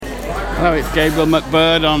Hello, it's Gabriel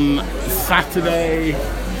McBird on Saturday.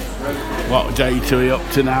 What date are we up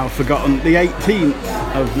to now? Forgotten. The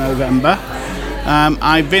 18th of November.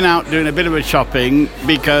 I've been out doing a bit of a shopping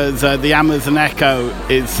because the Amazon Echo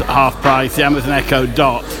is half price. The Amazon Echo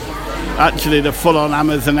Dot. Actually, the full-on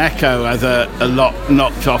Amazon Echo has a lot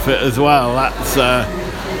knocked off it as well.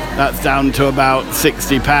 That's down to about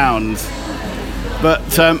 £60.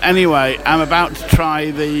 But anyway, I'm about to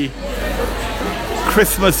try the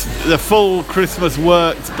full Christmas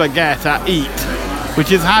works baguette at Eat, which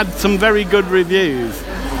has had some very good reviews.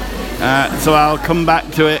 So I'll come back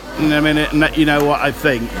to it in a minute and let you know what I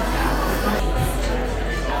think.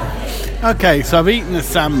 Okay, so I've eaten the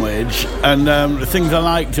sandwich, and the things I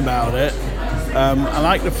liked about it, I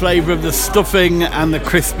like the flavour of the stuffing and the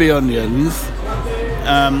crispy onions.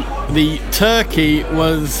 The turkey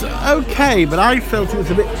was okay, but I felt it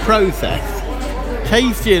was a bit processed.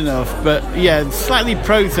 Tasty enough, but yeah, slightly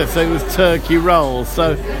processed, so it was turkey rolls,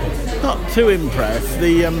 so not too impressed.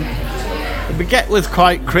 The baguette was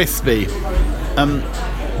quite crispy. It's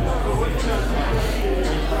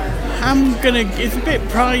a bit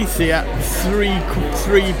pricey at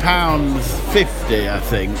 £3.50, I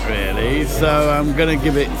think, really, so I'm gonna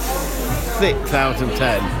give it 6 out of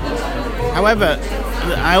 10. However,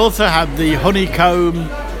 I also had the honeycomb,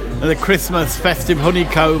 the Christmas festive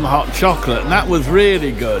honeycomb hot chocolate, and that was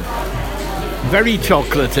really good. Very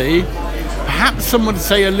chocolatey, perhaps some would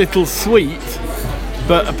say a little sweet,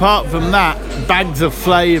 but apart from that, bags of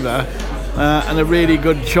flavour and a really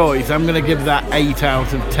good choice. I'm going to give that 8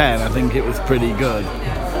 out of 10. I think it was pretty good.